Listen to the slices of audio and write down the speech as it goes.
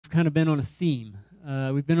kind of been on a theme.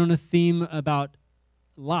 We've been on a theme about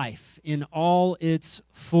life in all its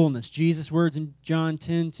fullness. Jesus' words in John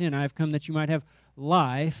 10:10, I have come that you might have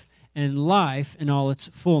life, and life in all its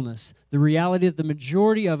fullness. The reality that the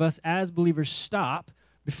majority of us as believers stop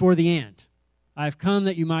before the end. I have come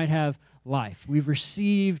that you might have life. We've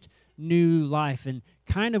received new life, and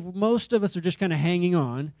kind of most of us are just kind of hanging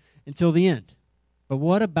on until the end. But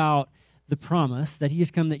what about the promise that he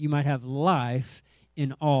has come that you might have life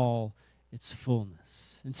in all its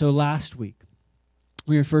fullness? And so last week,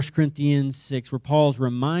 we were in 1 Corinthians 6, where Paul's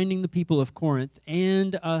reminding the people of Corinth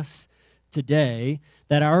and us today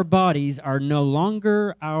that our bodies are no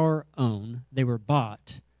longer our own. They were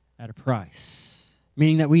bought at a price,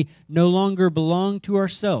 meaning that we no longer belong to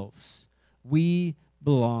ourselves. We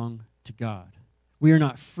belong to God. We are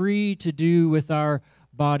not free to do with our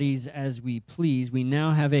bodies as we please. We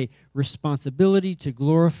now have a responsibility to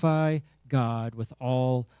glorify God with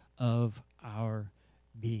all of our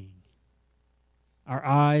being. Our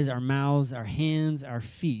eyes, our mouths, our hands, our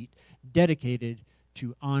feet, dedicated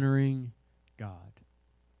to honoring God.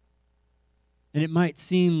 And it might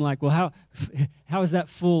seem like, well, how is that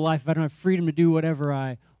full life if I don't have freedom to do whatever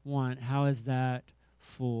I want? How is that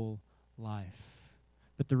full life?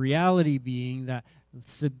 But the reality being that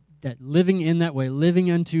living in that way,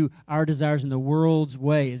 living unto our desires in the world's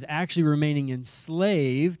way, is actually remaining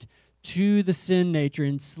enslaved to the sin nature,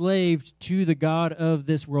 enslaved to the god of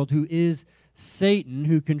this world, who is Satan,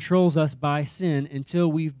 who controls us by sin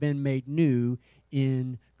until we've been made new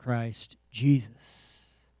in Christ Jesus.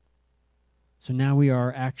 So now we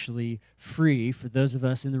are actually free, for those of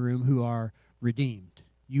us in the room who are redeemed.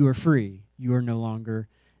 You are free. You are no longer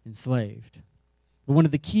enslaved. But one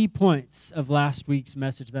of the key points of last week's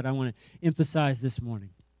message that I want to emphasize this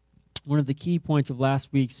morning, one of the key points of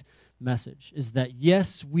last week's message is that,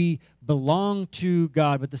 yes, we belong to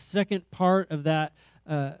God, but the second part of that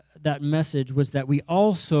message was that we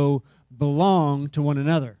also belong to one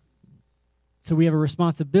another. So we have a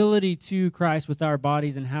responsibility to Christ with our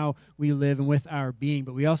bodies and how we live and with our being,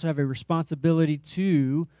 but we also have a responsibility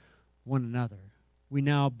to one another. We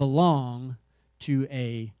now belong to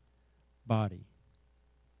a body.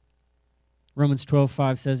 Romans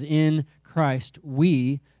 12:5 says, in Christ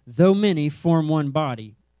we, though many, form one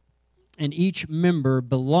body, and each member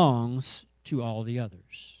belongs to all the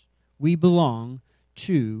others. We belong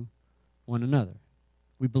to one another.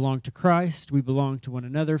 We belong to Christ, we belong to one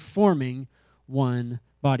another, forming one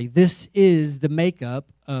body. This is the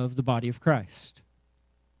makeup of the body of Christ.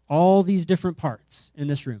 All these different parts in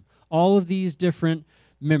this room, all of these different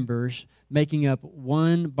members making up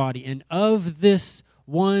one body. And of this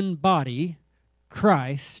one body,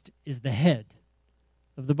 Christ is the head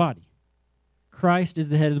of the body. Christ is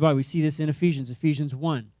the head of the body. We see this in Ephesians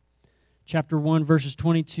 1. Chapter 1, verses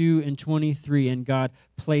 22 and 23, and God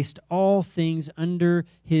placed all things under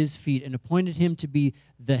his feet and appointed him to be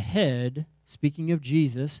the head, speaking of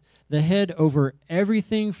Jesus, the head over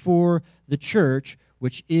everything for the church,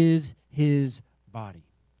 which is his body.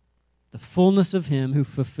 The fullness of him who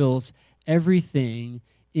fulfills everything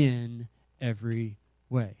in every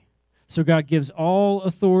way. So God gives all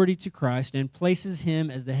authority to Christ and places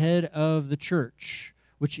him as the head of the church,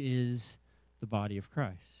 which is the body of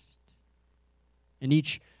Christ. And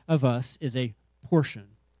each of us is a portion,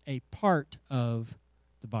 a part of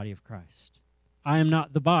the body of Christ. I am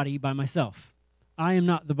not the body by myself. I am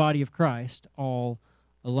not the body of Christ all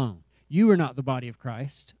alone. You are not the body of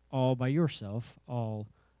Christ all by yourself, all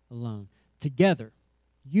alone. Together,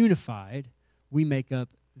 unified, we make up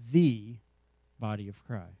the body of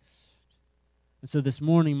Christ. And so this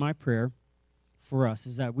morning, my prayer for us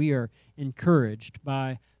is that we are encouraged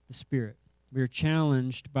by the Spirit. We are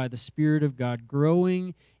challenged by the Spirit of God,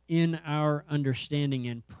 growing in our understanding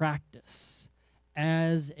and practice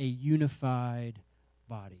as a unified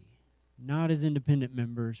body. Not as independent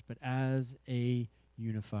members, but as a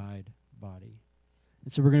unified body.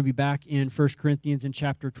 And so we're going to be back in 1 Corinthians in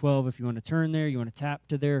chapter 12. If you want to turn there, you want to tap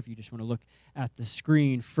to there. If you just want to look at the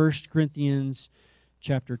screen, 1 Corinthians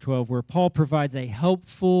chapter 12, where Paul provides a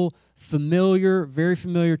helpful, familiar, very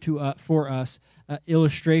familiar for us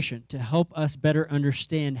illustration to help us better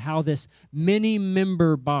understand how this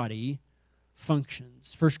many-member body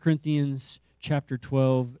functions. 1 Corinthians chapter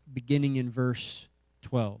 12, beginning in verse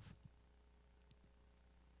 12.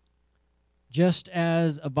 Just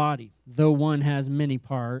as a body, though one has many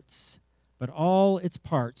parts, but all its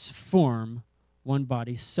parts form one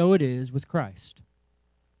body, so it is with Christ.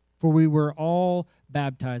 For we were all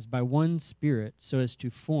baptized by one Spirit so as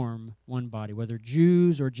to form one body, whether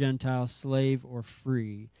Jews or Gentiles, slave or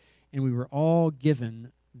free, and we were all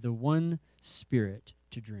given the one Spirit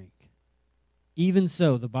to drink. Even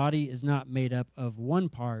so, the body is not made up of one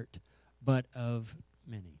part, but of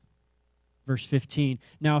many. Verse 15,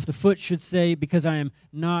 now if the foot should say, because I am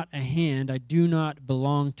not a hand, I do not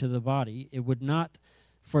belong to the body, it would not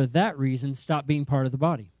for that reason stop being part of the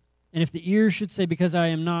body. And if the ear should say, because I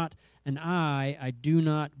am not an eye, I do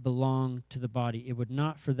not belong to the body, it would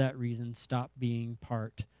not for that reason stop being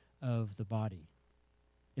part of the body.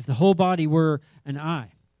 If the whole body were an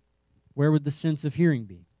eye, where would the sense of hearing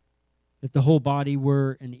be? If the whole body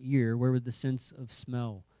were an ear, where would the sense of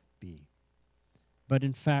smell be? But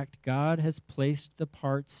in fact, God has placed the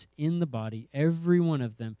parts in the body, every one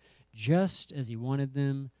of them, just as he wanted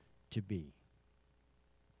them to be.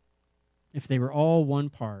 If they were all one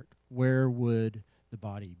part, where would the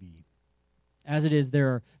body be? As it is, there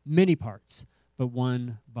are many parts, but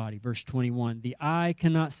one body. Verse 21, the eye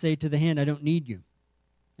cannot say to the hand, I don't need you.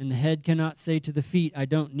 And the head cannot say to the feet, I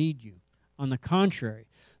don't need you. On the contrary,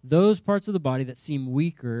 those parts of the body that seem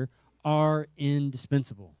weaker are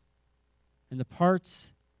indispensable. And the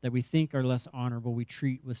parts that we think are less honorable, we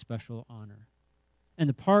treat with special honor. And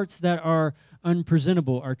the parts that are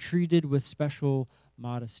unpresentable are treated with special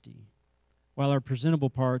modesty. While our presentable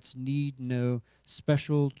parts need no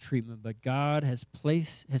special treatment, but God has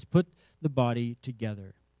put the body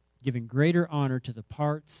together, giving greater honor to the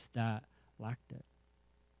parts that lacked it,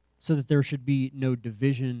 so that there should be no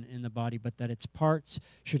division in the body, but that its parts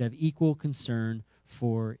should have equal concern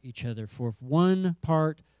for each other. For if one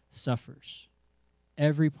part suffers,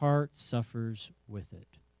 every part suffers with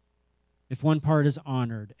it. If one part is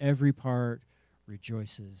honored, every part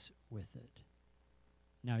rejoices with it.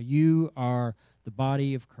 Now you are the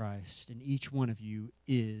body of Christ, and each one of you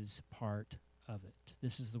is part of it.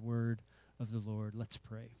 This is the word of the Lord. Let's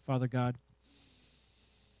pray. Father God,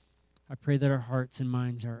 I pray that our hearts and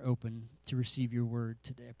minds are open to receive your word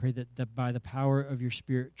today. I pray that by the power of your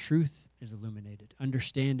Spirit, truth is illuminated,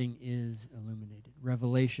 understanding is illuminated,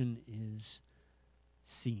 revelation is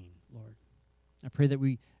seen, Lord. I pray that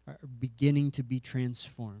we are beginning to be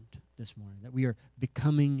transformed this morning, that we are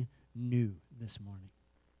becoming new this morning.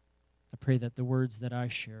 I pray that the words that I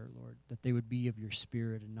share, Lord, that they would be of your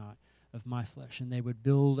Spirit and not of my flesh, and they would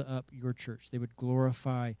build up your church. They would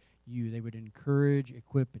glorify you. They would encourage,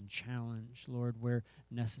 equip, and challenge, Lord, where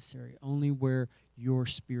necessary, only where your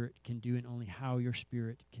Spirit can do it, and only how your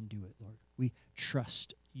Spirit can do it, Lord. We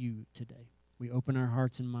trust you today. We open our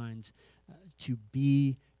hearts and minds to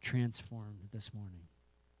be transformed this morning.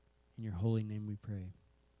 In your holy name we pray.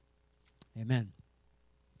 Amen.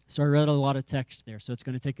 So I read a lot of text there, so it's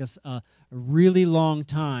going to take us a really long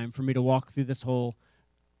time for me to walk through this whole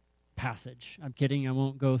passage. I'm kidding. I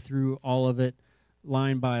won't go through all of it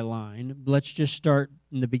line by line. Let's just start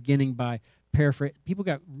in the beginning by paraphrase. People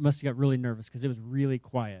must have got really nervous because it was really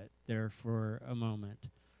quiet there for a moment,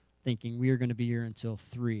 thinking we are going to be here until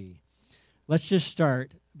 3. Let's just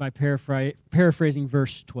start by paraphrasing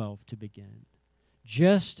verse 12 to begin.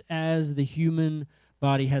 Just as the human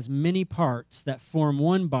body has many parts that form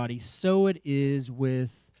one body, so it is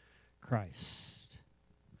with Christ.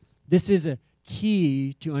 This is a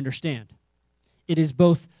key to understand. It is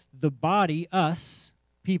both the body, us,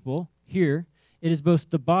 people, here, it is both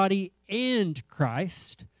the body and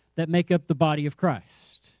Christ that make up the body of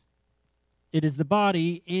Christ. It is the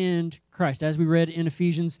body and Christ. As we read in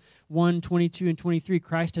Ephesians 1:22 and 23,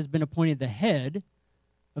 Christ has been appointed the head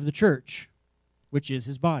of the church, which is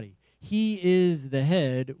his body. He is the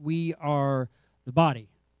head. We are the body.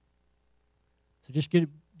 So just get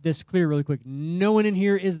this clear really quick. No one in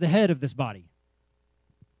here is the head of this body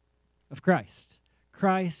of Christ.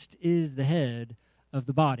 Christ is the head of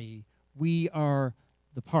the body. We are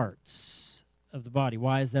the parts of the body.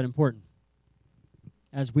 Why is that important?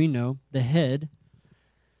 As we know, the head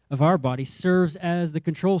of our body serves as the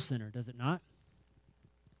control center, does it not?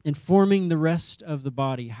 Informing the rest of the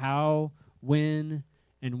body how, when,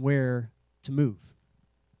 and where to move.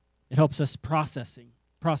 It helps us process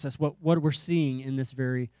what we're seeing in this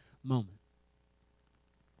very moment.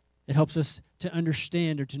 It helps us to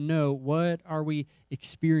understand or to know what are we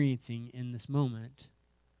experiencing in this moment.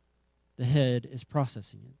 The head is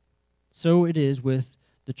processing it. So it is with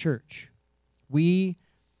the church. We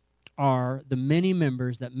are the many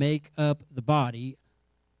members that make up the body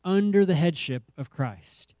under the headship of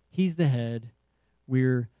Christ. He's the head.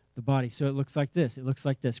 We're the body. So it looks like this. It looks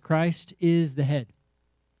like this. Christ is the head.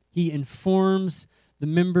 He informs the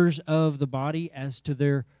members of the body as to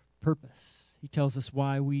their purpose. He tells us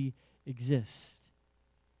why we exist.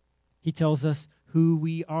 He tells us who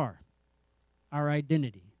we are, our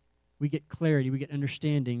identity. We get clarity, we get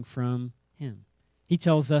understanding from him. He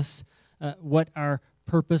tells us what our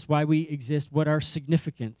purpose, why we exist, what our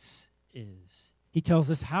significance is. He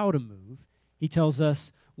tells us how to move. He tells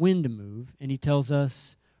us when to move, and he tells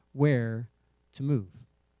us where to move.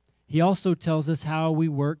 He also tells us how we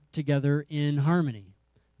work together in harmony.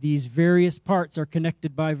 These various parts are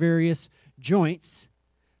connected by various joints,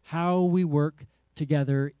 how we work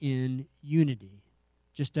together in unity.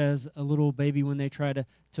 Just as a little baby, when they try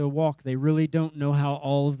to walk, they really don't know how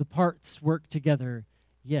all of the parts work together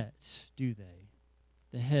yet, do they?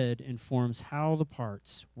 The head informs how the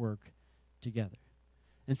parts work together.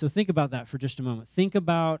 And so think about that for just a moment. Think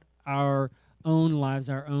about our own lives,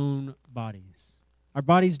 our own bodies. Our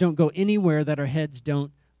bodies don't go anywhere that our heads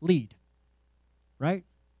don't lead, right?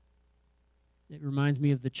 It reminds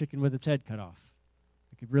me of the chicken with its head cut off.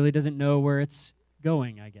 Like, it really doesn't know where it's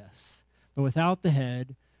going, I guess. But without the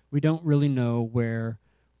head, we don't really know where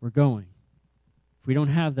we're going. If we don't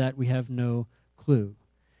have that, we have no clue.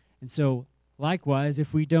 And so, likewise,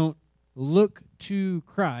 if we don't look to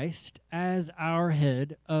Christ as our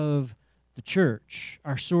head of the church,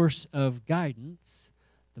 our source of guidance,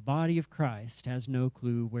 the body of Christ has no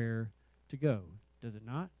clue where to go, does it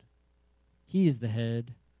not? He is the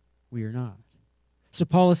head, we are not. So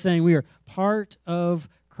Paul is saying we are part of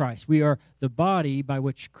Christ. We are the body by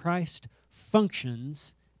which Christ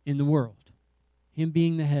functions in the world. Him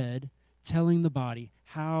being the head, telling the body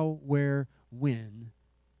how, where, when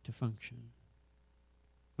to function.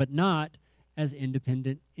 But not as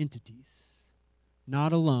independent entities.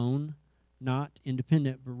 Not alone, not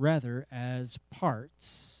independent, but rather as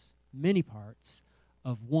parts, many parts,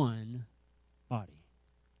 of one body.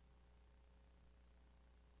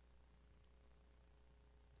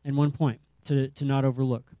 And one point to not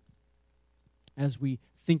overlook. As we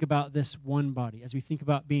think about this one body, as we think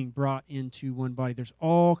about being brought into one body, there's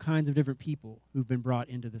all kinds of different people who've been brought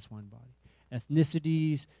into this one body.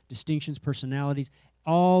 Ethnicities, distinctions, personalities,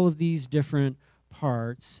 all of these different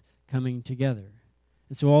parts coming together.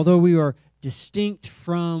 And so although we are distinct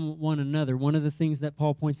from one another, one of the things that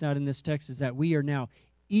Paul points out in this text is that we are now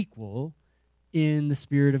equal in the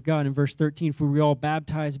Spirit of God. In verse 13, for we all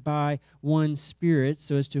baptized by one Spirit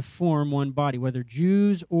so as to form one body, whether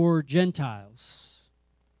Jews or Gentiles,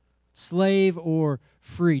 slave or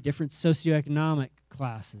free, different socioeconomic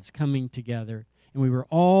classes coming together. And we were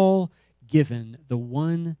all given the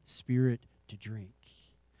one Spirit to drink.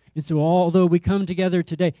 And so although we come together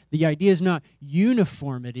today, the idea is not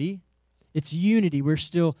uniformity, it's unity. We're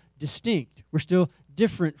still distinct. We're still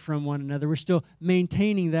different from one another. We're still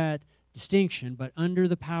maintaining that distinction, but under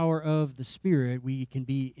the power of the Spirit, we can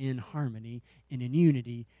be in harmony and in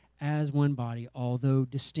unity as one body, although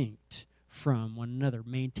distinct from one another,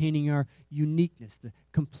 maintaining our uniqueness, the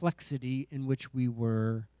complexity in which we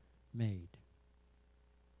were made.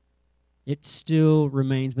 It still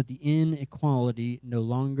remains, but the inequality no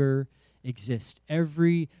longer exists.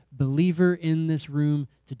 Every believer in this room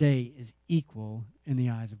today is equal in the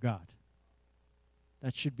eyes of God.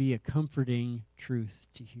 That should be a comforting truth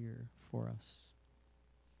to hear for us.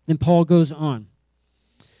 Then Paul goes on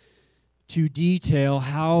to detail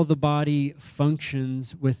how the body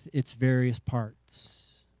functions with its various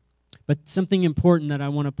parts. But something important that I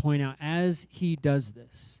want to point out as he does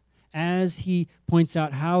this, as he points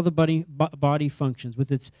out how the body functions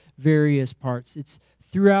with its various parts, it's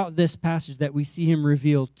throughout this passage that we see him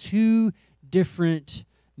reveal two different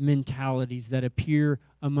mentalities that appear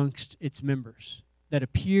amongst its members, that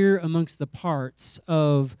appear amongst the parts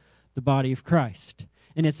of the body of Christ.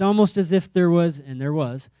 And it's almost as if there was, and there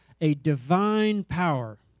was, a divine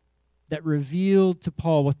power that revealed to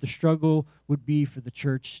Paul what the struggle would be for the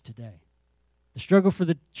church today. The struggle for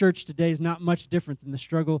the church today is not much different than the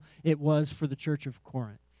struggle it was for the church of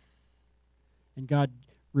Corinth. And God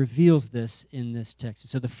reveals this in this text.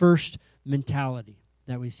 So the first mentality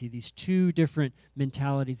that we see, these two different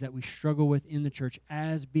mentalities that we struggle with in the church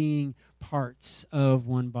as being parts of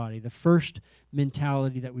one body. The first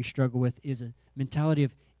mentality that we struggle with is a mentality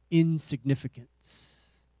of insignificance.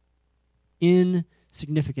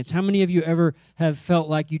 Insignificance. How many of you ever have felt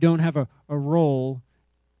like you don't have a role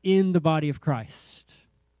in the body of Christ?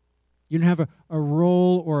 You don't have a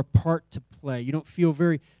role or a part to play. You don't feel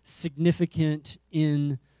very significant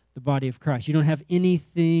in the body of Christ. You don't have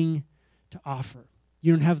anything to offer.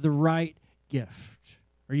 You don't have the right gift,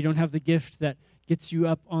 or you don't have the gift that gets you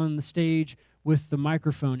up on the stage with the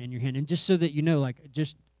microphone in your hand. And just so that you know,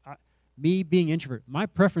 me being introvert, my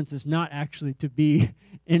preference is not actually to be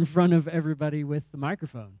in front of everybody with the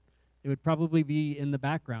microphone. It would probably be in the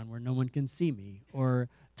background where no one can see me or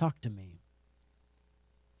talk to me.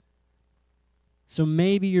 So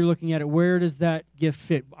maybe you're looking at it, where does that gift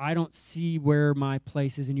fit? I don't see where my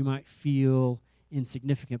place is, and you might feel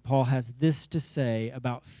insignificant. Paul has this to say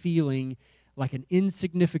about feeling like an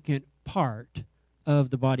insignificant part of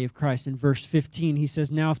the body of Christ. In verse 15, he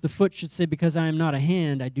says, "Now if the foot should say, 'Because I am not a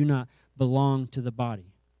hand, I do not belong to the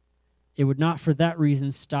body,' it would not for that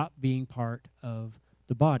reason stop being part of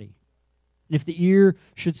the body. And if the ear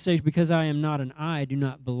should say, 'Because I am not an eye, I do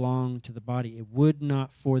not belong to the body,' it would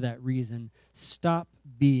not for that reason stop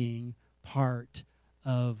being part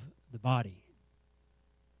of the body."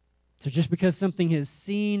 So just because something is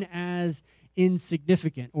seen as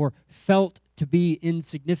insignificant or felt to be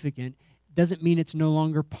insignificant doesn't mean it's no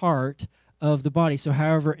longer part of the body. So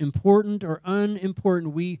however important or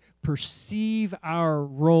unimportant we perceive our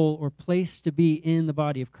role or place to be in the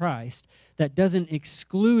body of Christ, that doesn't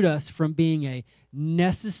exclude us from being a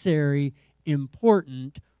necessary,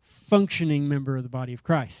 important, functioning member of the body of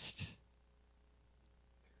Christ.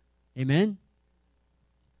 Amen?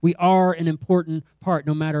 We are an important part,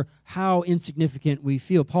 no matter how insignificant we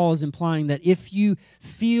feel. Paul is implying that if you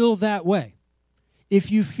feel that way, if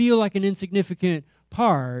you feel like an insignificant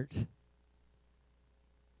part,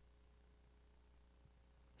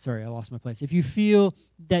 sorry, I lost my place. If you feel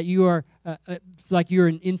that you are like you're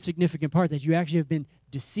an insignificant part, that you actually have been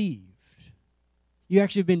deceived. You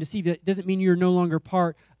actually have been deceived. That doesn't mean you're no longer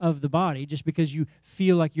part of the body just because you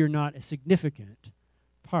feel like you're not a significant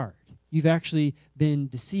part. You've actually been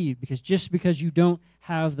deceived just because you don't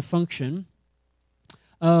have the function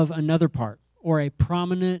of another part or a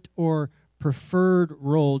prominent or preferred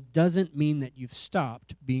role doesn't mean that you've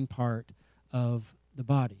stopped being part of the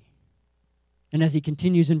body. And as he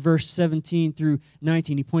continues in verse 17 through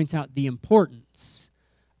 19, he points out the importance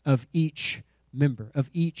of each member, of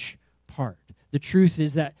each part. The truth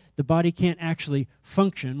is that the body can't actually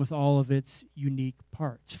function with all of its unique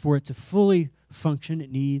parts. For it to fully function, it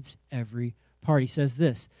needs every part. He says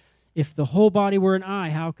this, "If the whole body were an eye,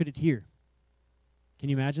 how could it hear?" Can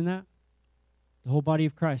you imagine that? The whole body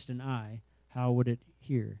of Christ, an eye, how would it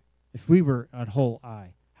hear? If we were a whole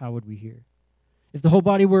eye, how would we hear? If the whole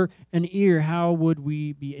body were an ear, how would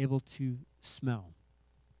we be able to smell?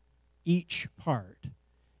 Each part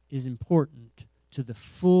is important to the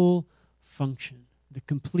full function, the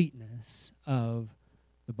completeness of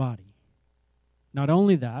the body. Not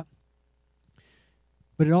only that,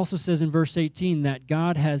 but it also says in verse 18 that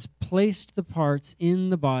God has placed the parts in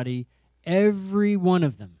the body, every one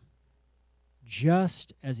of them,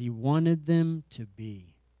 just as he wanted them to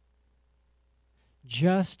be.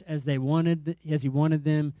 Just as he wanted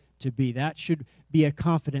them to be. That should be a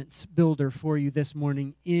confidence builder for you this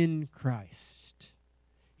morning in Christ.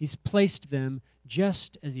 He's placed them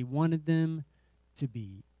just as he wanted them to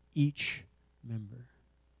be, each member.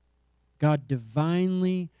 God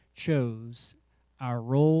divinely chose our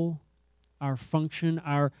role, our function,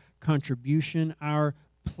 our contribution, our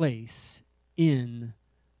place in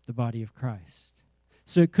the body of Christ.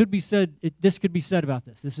 So it could be said, this could be said about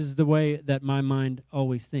this. This is the way that my mind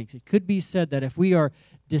always thinks. It could be said that if we are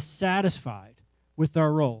dissatisfied with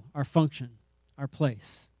our role, our function, our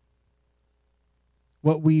place,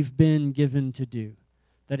 what we've been given to do,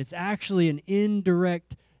 that it's actually an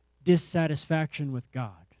indirect dissatisfaction with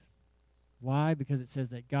God. Why? Because it says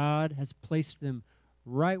that God has placed them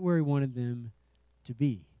right where he wanted them to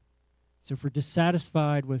be. So if we're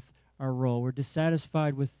dissatisfied with our role, we're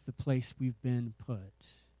dissatisfied with the place we've been put,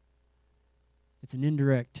 it's an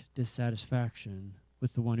indirect dissatisfaction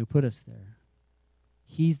with the one who put us there.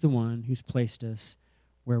 He's the one who's placed us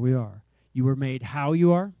where we are. You were made how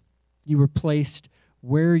you are. You were placed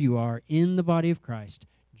where you are in the body of Christ,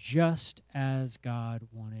 just as God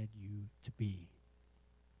wanted you to be.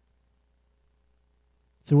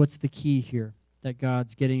 So what's the key here that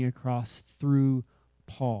God's getting across through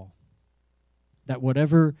Paul? That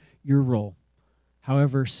whatever your role,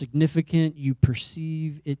 however significant you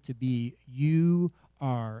perceive it to be, you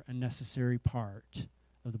are a necessary part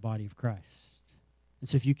of the body of Christ. And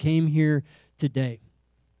so if you came here today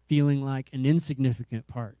feeling like an insignificant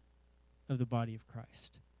part of the body of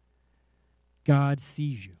Christ, God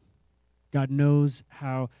sees you. God knows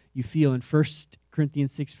how you feel. And 1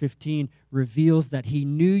 Corinthians 6:15 reveals that he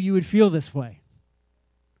knew you would feel this way.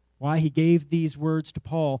 Why? He gave these words to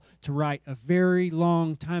Paul to write a very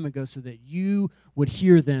long time ago so that you would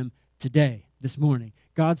hear them today, this morning.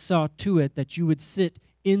 God saw to it that you would sit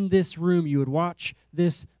in this room, you would watch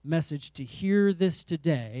this message to hear this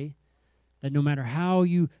today, that no matter how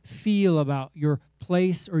you feel about your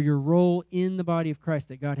place or your role in the body of Christ,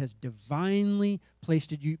 that God has divinely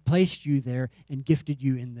placed you there and gifted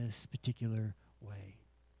you in this particular way.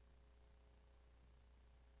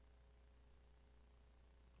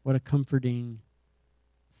 What a comforting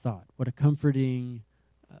thought. What a comforting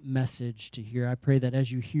message to hear. I pray that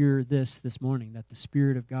as you hear this morning, that the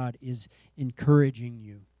Spirit of God is encouraging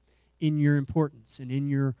you in your importance and in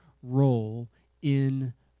your role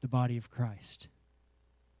in the body of Christ.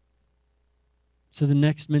 So the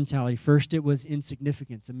next mentality, first it was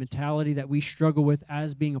insignificance, a mentality that we struggle with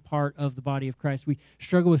as being a part of the body of Christ. We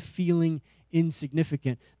struggle with feeling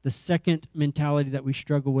insignificant. The second mentality that we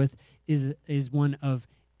struggle with is one of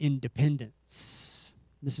independence.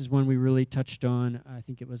 This is one we really touched on, I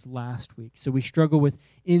think it was last week. So we struggle with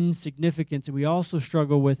insignificance, and we also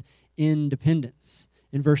struggle with independence.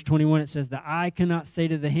 In verse 21, it says, the eye cannot say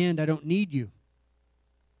to the hand, I don't need you.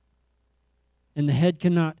 And the head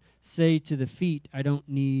cannot say to the feet, I don't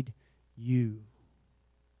need you.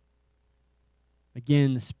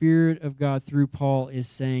 Again, the Spirit of God through Paul is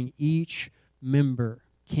saying each member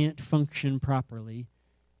can't function properly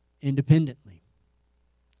independently,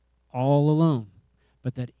 all alone,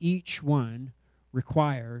 but that each one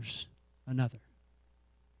requires another.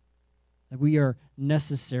 That we are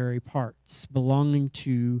necessary parts belonging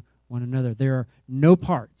to one another. There are no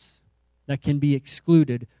parts that can be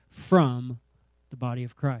excluded from the body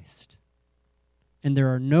of Christ. And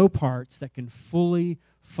there are no parts that can fully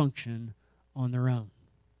function on their own.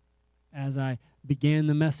 As I began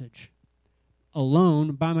the message,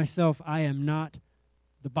 alone, by myself, I am not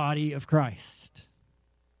the body of Christ.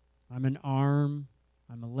 I'm an arm,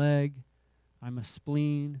 I'm a leg, I'm a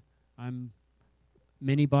spleen, I'm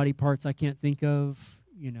many body parts I can't think of.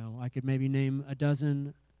 You know, I could maybe name a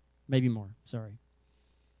dozen, maybe more, sorry.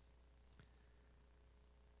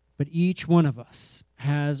 But each one of us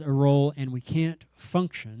has a role, and we can't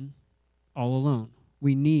function all alone.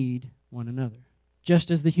 We need one another.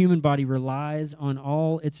 Just as the human body relies on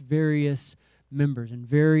all its various members and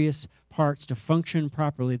various parts to function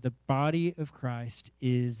properly, the body of Christ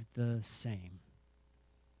is the same.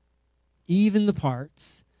 Even the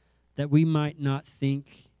parts that we might not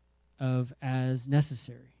think of as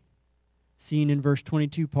necessary. Seen in verse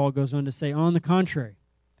 22, Paul goes on to say, on the contrary,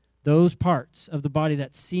 those parts of the body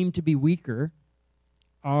that seem to be weaker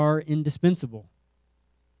are indispensable.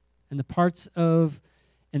 And the parts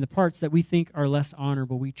that we think are less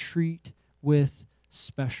honorable, we treat with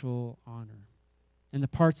special honor. And the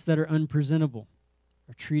parts that are unpresentable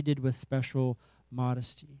are treated with special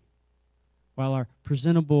modesty, while our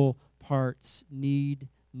presentable parts need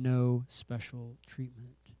no special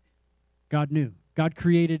treatment. God knew. God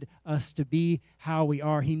created us to be how we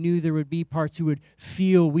are. He knew there would be parts who would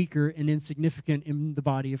feel weaker and insignificant in the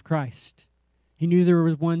body of Christ. He knew there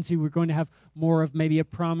were ones who were going to have more of maybe a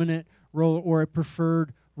prominent role or a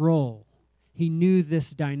preferred role. He knew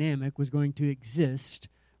this dynamic was going to exist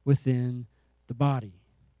within the body.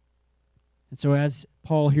 And so as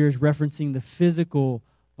Paul here is referencing the physical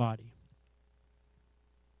body,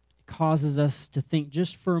 it causes us to think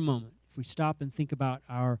just for a moment, if we stop and think about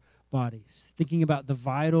our bodies, thinking about the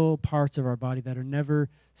vital parts of our body that are never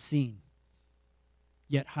seen,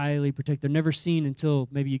 yet highly protected. They're never seen until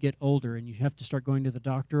maybe you get older and you have to start going to the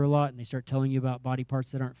doctor a lot, and they start telling you about body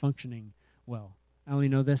parts that aren't functioning well. I only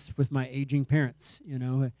know this with my aging parents. You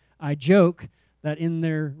know, I joke that in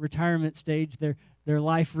their retirement stage, their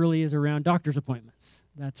life really is around doctor's appointments.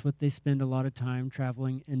 That's what they spend a lot of time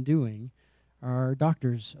traveling and doing, are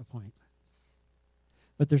doctor's appointments.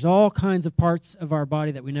 But there's all kinds of parts of our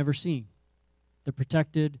body that we never see. They're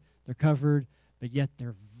protected, they're covered, but yet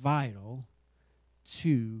they're vital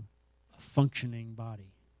to a functioning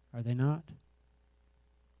body. Are they not?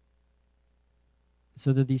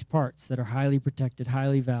 So they're these parts that are highly protected,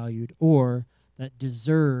 highly valued, or that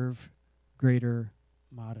deserve greater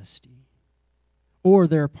modesty. Or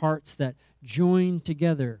there are parts that join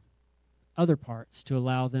together other parts to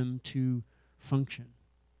allow them to function.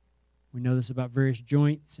 We know this about various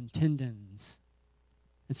joints and tendons.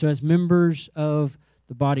 And so as members of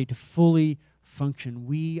the body, to fully function,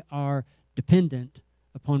 we are dependent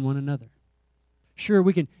upon one another. Sure,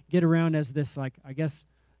 we can get around as this,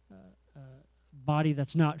 body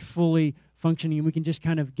that's not fully functioning, and we can just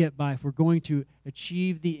kind of get by. If we're going to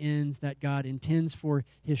achieve the ends that God intends for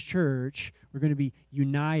His church, we're going to be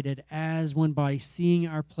united as one body, seeing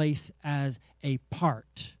our place as a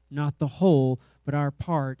part, not the whole, but our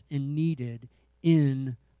part and needed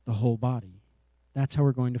in the whole body. That's how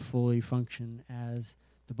we're going to fully function as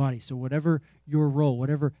the body. So whatever your role,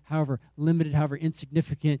 however limited, however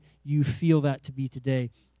insignificant you feel that to be today,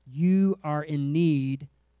 you are in need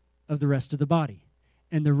of the rest of the body.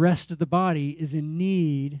 And the rest of the body is in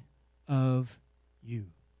need of you.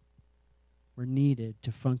 We're needed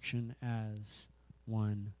to function as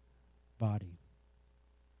one body.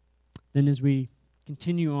 Then as we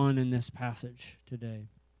continue on in this passage today,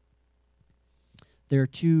 there are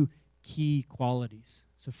two key qualities.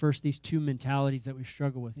 So first, these two mentalities that we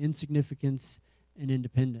struggle with, insignificance and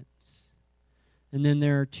independence. And then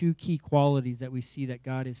there are two key qualities that we see that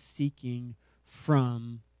God is seeking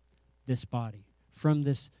from this body, from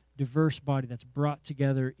this diverse body that's brought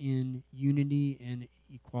together in unity and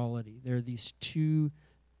equality. There are these two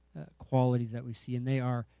qualities that we see, and they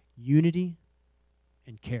are unity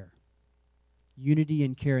and care. Unity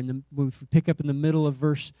and care. And when we pick up in the middle of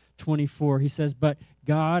verse 24, he says, "But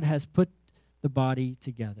God has put the body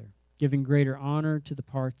together, giving greater honor to the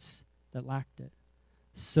parts that lacked it,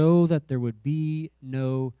 so that there would be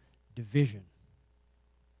no division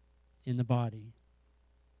in the body,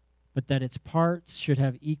 but that its parts should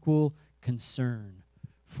have equal concern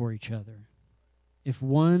for each other. If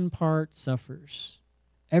one part suffers,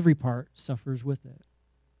 every part suffers with it.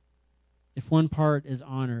 If one part is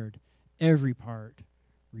honored, every part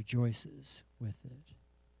rejoices with it."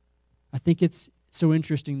 I think it's so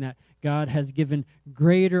interesting that God has given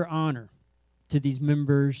greater honor to these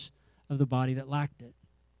members of the body that lacked it.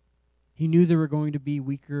 He knew there were going to be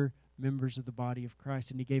weaker members of the body of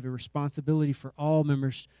Christ, and he gave a responsibility for all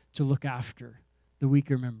members to look after the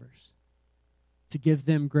weaker members, to give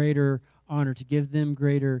them greater honor, to give them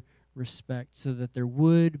greater respect, so that there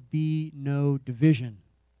would be no division.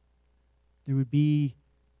 There would be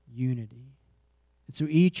unity. And so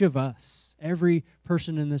each of us, every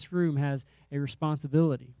person in this room, has a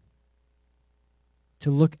responsibility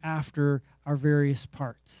to look after our various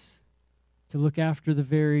parts, to look after the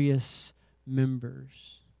various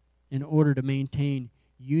members in order to maintain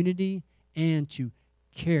unity and to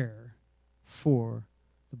care for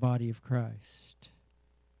the body of Christ.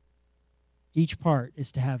 Each part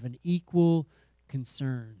is to have an equal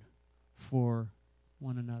concern for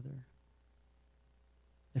one another.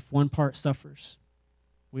 If one part suffers,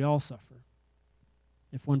 we all suffer.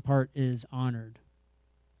 If one part is honored,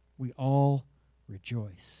 we all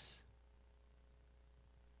rejoice.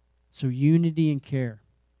 So unity and care,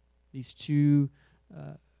 these two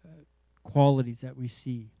qualities that we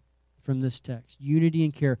see from this text, unity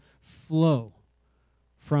and care, flow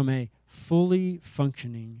from a fully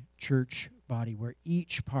functioning church body where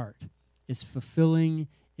each part is fulfilling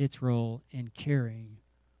its role and caring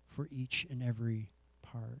for each and every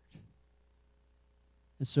part.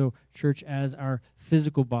 And so, church, as our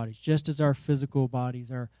physical bodies, just as our physical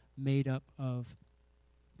bodies are made up of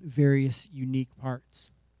various unique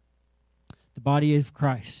parts, the body of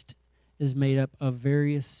Christ is made up of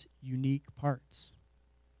various unique parts.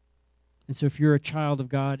 And so if you're a child of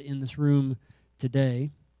God in this room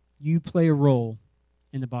today, you play a role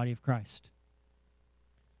in the body of Christ.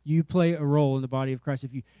 You play a role in the body of Christ.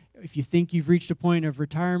 If you think you've reached a point of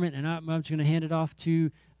retirement and I'm just going to hand it off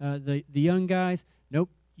to the young guys,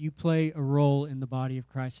 nope. You play a role in the body of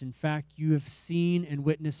Christ. In fact, you have seen and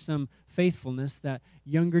witnessed some faithfulness that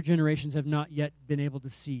younger generations have not yet been able to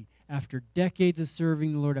see. After decades of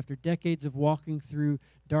serving the Lord, after decades of walking through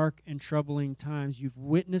dark and troubling times, you've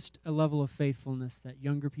witnessed a level of faithfulness that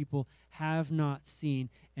younger people have not seen,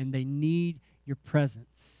 and they need your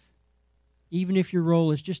presence. Even if your role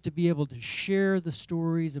is just to be able to share the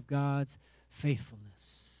stories of God's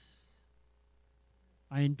faithfulness.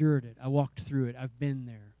 I endured it. I walked through it. I've been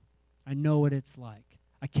there. I know what it's like.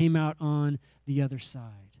 I came out on the other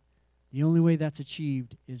side. The only way that's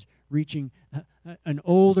achieved is reaching an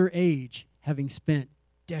older age, having spent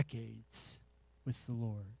decades with the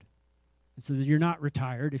Lord. And so that you're not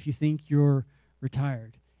retired if you think you're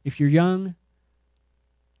retired. If you're young,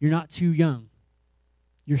 you're not too young.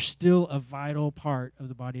 You're still a vital part of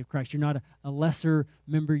the body of Christ. You're not a lesser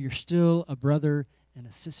member. You're still a brother and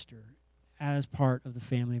a sister as part of the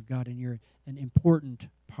family of God, and you're an important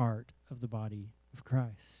part of the body of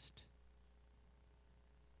Christ.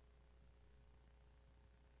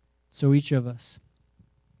 So each of us,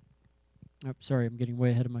 I'm getting way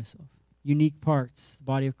ahead of myself. Unique parts. The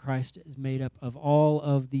body of Christ is made up of all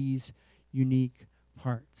of these unique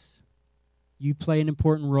parts. You play an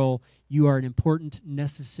important role. You are an important,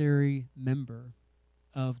 necessary member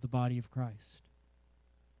of the body of Christ.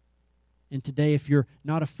 And today, if you're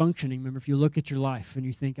not a functioning member, if you look at your life and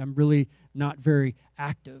you think, I'm really not very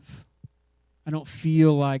active, I don't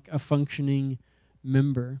feel like a functioning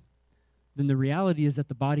member, then the reality is that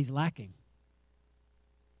the body's lacking.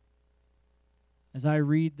 As I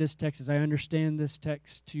read this text, as I understand this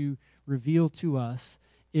text to reveal to us,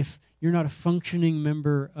 if you're not a functioning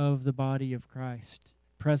member of the body of Christ,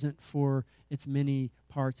 present for its many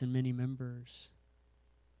parts and many members,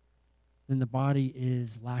 then the body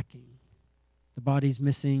is lacking. The body's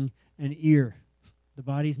missing an ear. The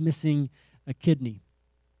body's missing a kidney.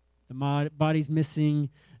 The body's missing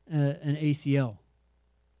an ACL.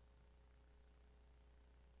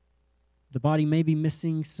 The body may be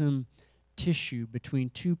missing some tissue between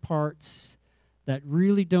two parts that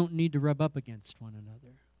really don't need to rub up against one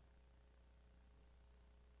another.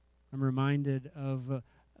 I'm reminded of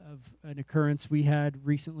an occurrence we had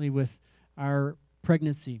recently with our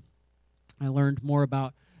pregnancy. I learned more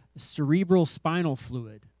about cerebral spinal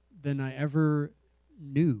fluid than I ever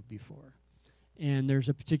knew before. And there's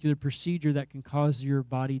a particular procedure that can cause your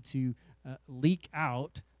body to leak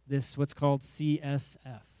out this, what's called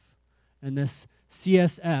CSF. And this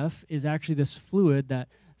CSF is actually this fluid that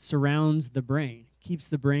surrounds the brain, keeps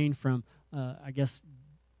the brain from,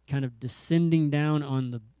 kind of descending down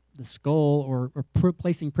on the skull or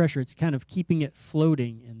placing pressure. It's kind of keeping it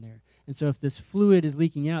floating in there. And so if this fluid is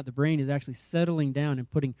leaking out, the brain is actually settling down and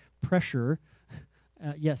putting pressure.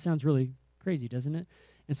 It sounds really crazy, doesn't it?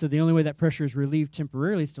 And so the only way that pressure is relieved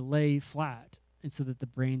temporarily is to lay flat, and so that the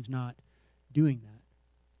brain's not doing that.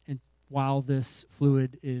 And while this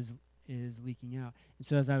fluid is leaking out. And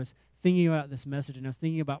so as I was thinking about this message, and I was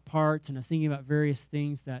thinking about parts, and I was thinking about various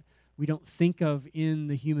things that we don't think of in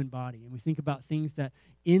the human body, and we think about things that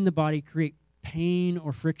in the body create pain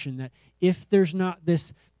or friction, that if there's not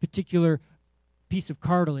this particular piece of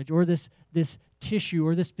cartilage or this tissue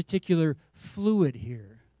or this particular fluid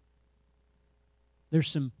here, there's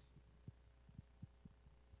some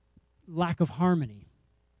lack of harmony.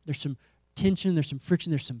 There's some tension, there's some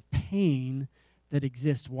friction, there's some pain that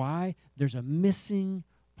exists. Why? There's a missing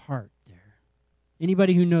part there.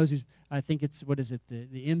 Anybody who knows, I think it's, the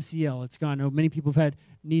MCL, it's gone. I know many people have had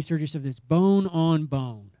knee surgery stuff. It's bone on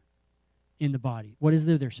bone in the body. What is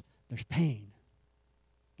there? There's pain.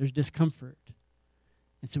 There's discomfort.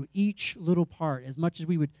 And so each little part, as much as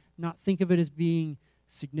we would not think of it as being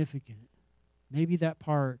significant, maybe that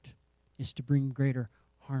part is to bring greater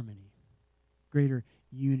harmony, greater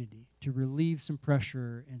unity, to relieve some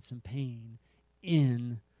pressure and some pain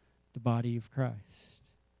in the body of Christ.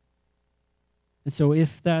 And so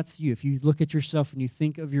if that's you, if you look at yourself and you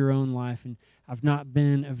think of your own life and I've not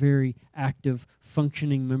been a very active,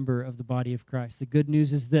 functioning member of the body of Christ, the good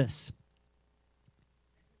news is this: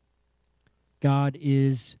 God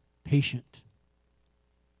is patient.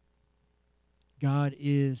 God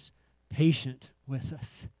is patient with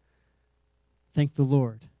us. Thank the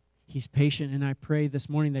Lord. He's patient, and I pray this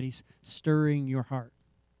morning that He's stirring your heart,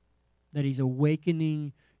 that He's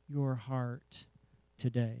awakening your heart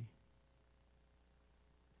today.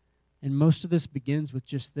 And most of this begins with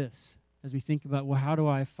just this. As we think about, well, how do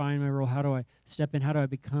I find my role? How do I step in? How do I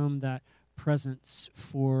become that presence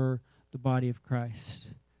for the body of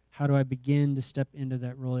Christ? How do I begin to step into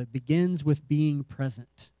that role? It begins with being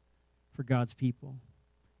present for God's people.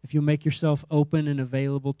 If you'll make yourself open and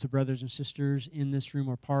available to brothers and sisters in this room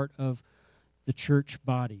or part of the church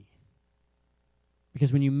body.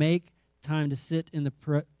 Because when you make time to sit in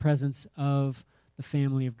the presence of the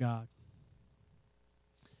family of God,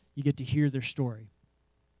 you get to hear their story.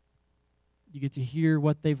 You get to hear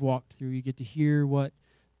what they've walked through. You get to hear what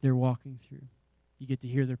they're walking through. You get to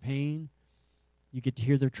hear their pain. You get to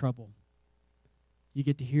hear their trouble. You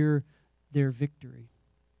get to hear their victory.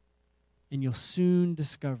 And you'll soon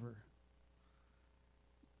discover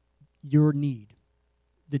your need,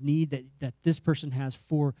 the need that this person has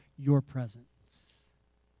for your presence.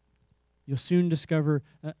 You'll soon discover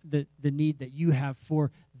the need that you have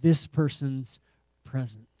for this person's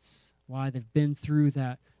presence. Why? They've been through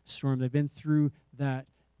that storm. They've been through that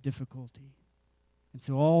difficulty. And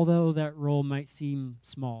so although that role might seem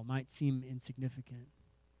small, might seem insignificant,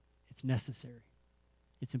 it's necessary.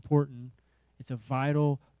 It's important. It's a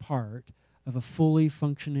vital part of a fully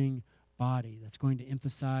functioning body that's going to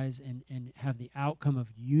emphasize and have the outcome of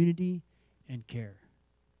unity and care.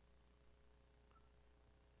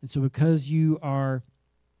 And so because you are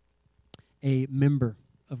a member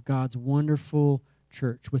of God's wonderful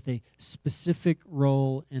church with a specific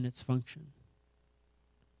role in its function,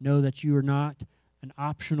 know that you are not an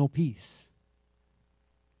optional piece.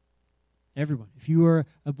 Everyone, if you are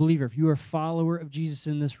a believer, if you are a follower of Jesus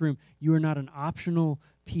in this room, you are not an optional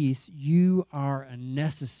piece. You are a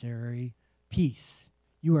necessary piece.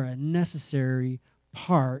 You are a necessary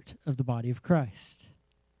part of the body of Christ.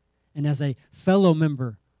 And as a fellow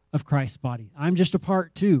member of Christ's body, I'm just a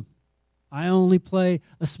part too. I only play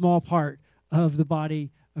a small part of the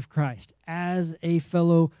body of Christ. As a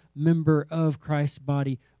fellow member of Christ's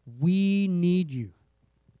body, we need you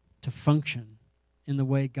to function in the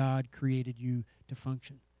way God created you to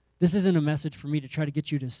function. This isn't a message for me to try to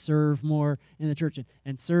get you to serve more in the church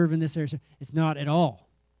and serve in this area. It's not at all.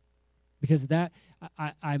 Because that,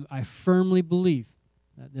 I firmly believe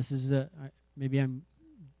that this is I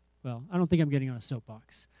don't think I'm getting on a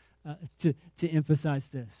soapbox to emphasize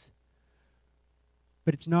this.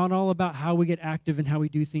 But it's not all about how we get active and how we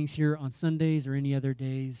do things here on Sundays or any other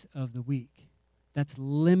days of the week. That's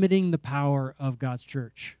limiting the power of God's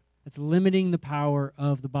church. That's limiting the power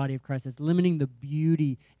of the body of Christ. That's limiting the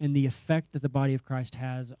beauty and the effect that the body of Christ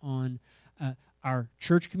has on our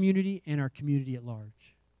church community and our community at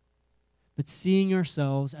large. But seeing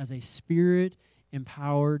ourselves as a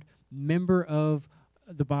Spirit-empowered member of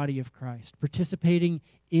the body of Christ, participating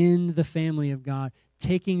in the family of God,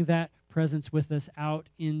 taking that presence with us out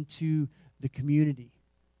into the community.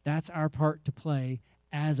 That's our part to play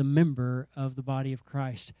as a member of the body of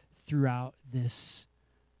Christ throughout this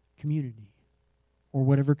community, or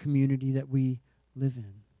whatever community that we live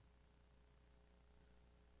in.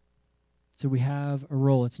 So we have a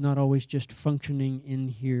role. It's not always just functioning in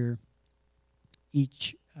here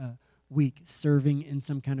each week, serving in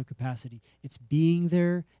some kind of capacity. It's being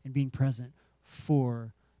there and being present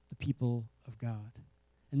for the people of God.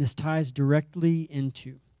 And this ties directly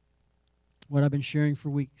into what I've been sharing for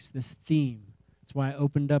weeks, this theme. That's why I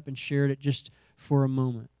opened up and shared it just for a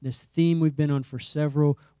moment. This theme we've been on for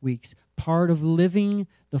several weeks, part of living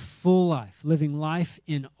the full life, living life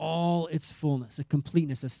in all its fullness, a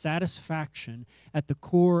completeness, a satisfaction at the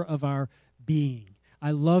core of our being. I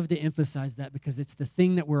love to emphasize that because it's the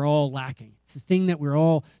thing that we're all lacking. It's the thing that we're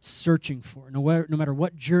all searching for. No matter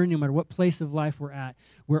what journey, no matter what place of life we're at,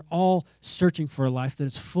 we're all searching for a life that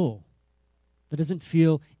is full, that doesn't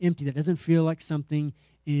feel empty, that doesn't feel like something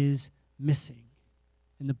is missing.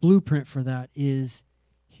 And the blueprint for that is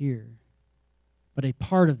here. But a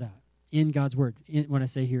part of that in God's Word, when I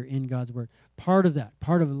say here, in God's Word, part of that,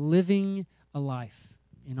 part of living a life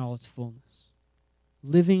in all its fullness,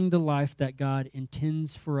 living the life that God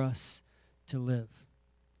intends for us to live,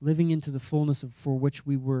 living into the fullness for which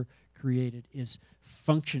we were created, is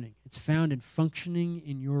functioning. It's found in functioning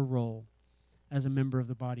in your role as a member of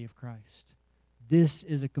the body of Christ. This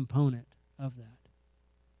is a component of that.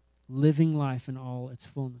 Living life in all its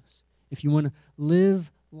fullness. If you want to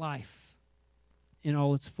live life in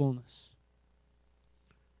all its fullness,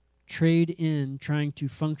 trade in trying to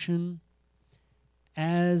function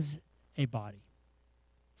as a body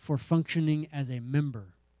for functioning as a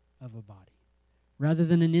member of a body. Rather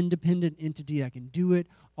than an independent entity, I can do it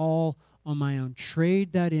all on my own.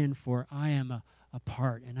 Trade that in for I am a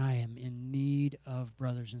part, and I am in need of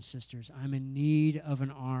brothers and sisters. I'm in need of an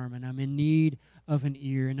arm, and I'm in need of an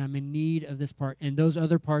ear, and I'm in need of this part, and those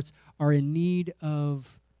other parts are in need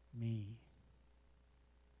of me.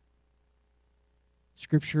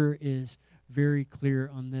 Scripture is very clear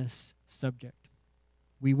on this subject.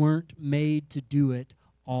 We weren't made to do it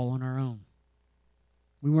all on our own.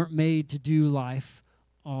 We weren't made to do life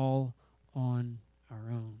all on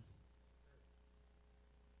our own.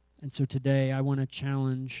 And so today I want to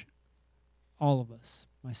challenge all of us,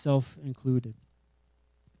 myself included.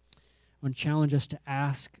 I want to challenge us to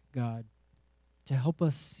ask God to help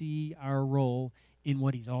us see our role in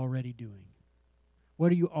what He's already doing.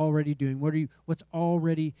 What are you already doing? What's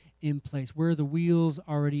already in place? Where are the wheels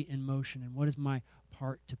already in motion? And what is my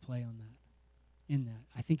part to play on that? In that,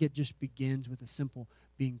 I think it just begins with a simple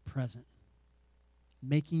being present,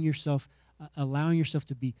 making yourself, allowing yourself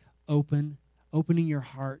to be open, opening your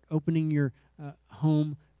heart, opening your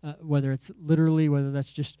home, whether it's literally, whether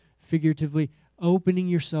that's just figuratively, opening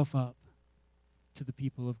yourself up to the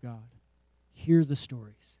people of God. Hear the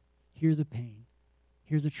stories, hear the pain,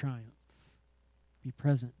 hear the triumph. Be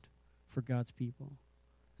present for God's people.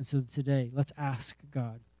 And so today, let's ask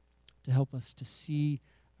God to help us to see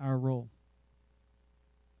our role.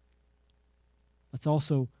 Let's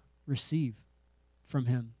also receive from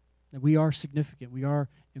Him that we are significant, we are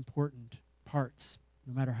important parts,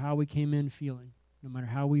 no matter how we came in feeling, no matter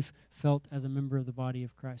how we've felt as a member of the body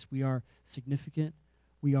of Christ. We are significant,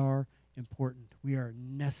 we are important, we are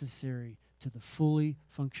necessary to the fully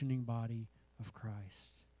functioning body of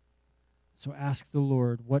Christ. So ask the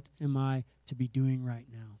Lord, what am I to be doing right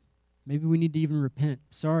now? Maybe we need to even repent.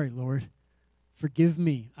 Sorry, Lord, forgive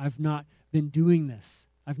me. I've not been doing this.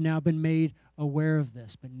 I've now been made aware of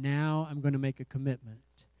this, but now I'm going to make a commitment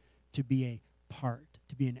to be a part,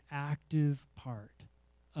 to be an active part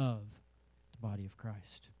of the body of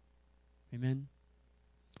Christ. Amen?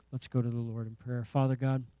 Let's go to the Lord in prayer. Father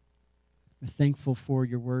God, we're thankful for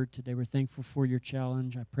your word today. We're thankful for your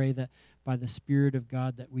challenge. I pray that by the Spirit of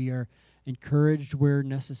God that we are encouraged where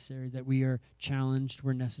necessary, that we are challenged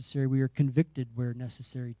where necessary, we are convicted where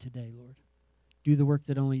necessary today, Lord. Do the work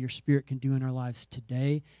that only your Spirit can do in our lives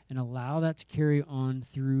today, and allow that to carry on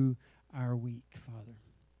through our week, Father.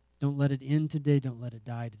 Don't let it end today. Don't let it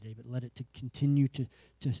die today, but let it to continue to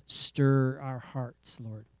stir our hearts,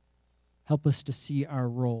 Lord. Help us to see our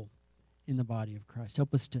role in the body of Christ.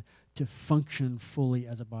 Help us to function fully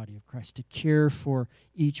as a body of Christ, to care for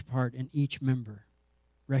each part and each member,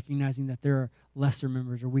 recognizing that there are lesser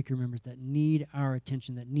members or weaker members that need our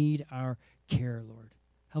attention, that need our care, Lord.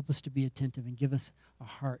 Help us to be attentive and give us a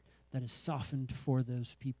heart that is softened for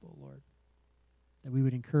those people, Lord. That we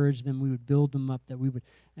would encourage them, we would build them up, that we would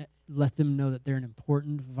let them know that they're an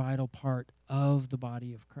important, vital part of the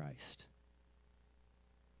body of Christ.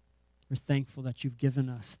 We're thankful that you've given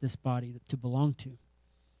us this body to belong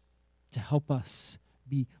to help us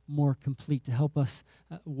be more complete, to help us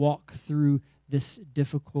walk through this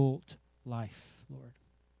difficult life, Lord.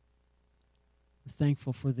 We're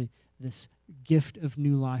thankful for this gift of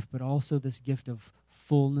new life, but also this gift of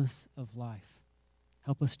fullness of life.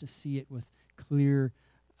 Help us to see it with clear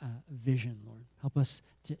vision, Lord. Help us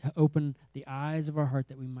to open the eyes of our heart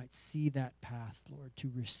that we might see that path, Lord,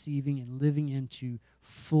 to receiving and living into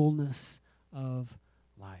fullness of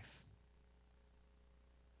life.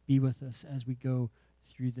 Be with us as we go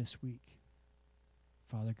through this week,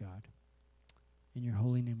 Father God. In your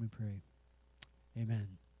holy name we pray. Amen.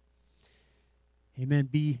 Amen.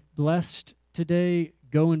 Be blessed today.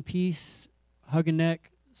 Go in peace. Hug a neck.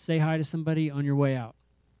 Say hi to somebody on your way out.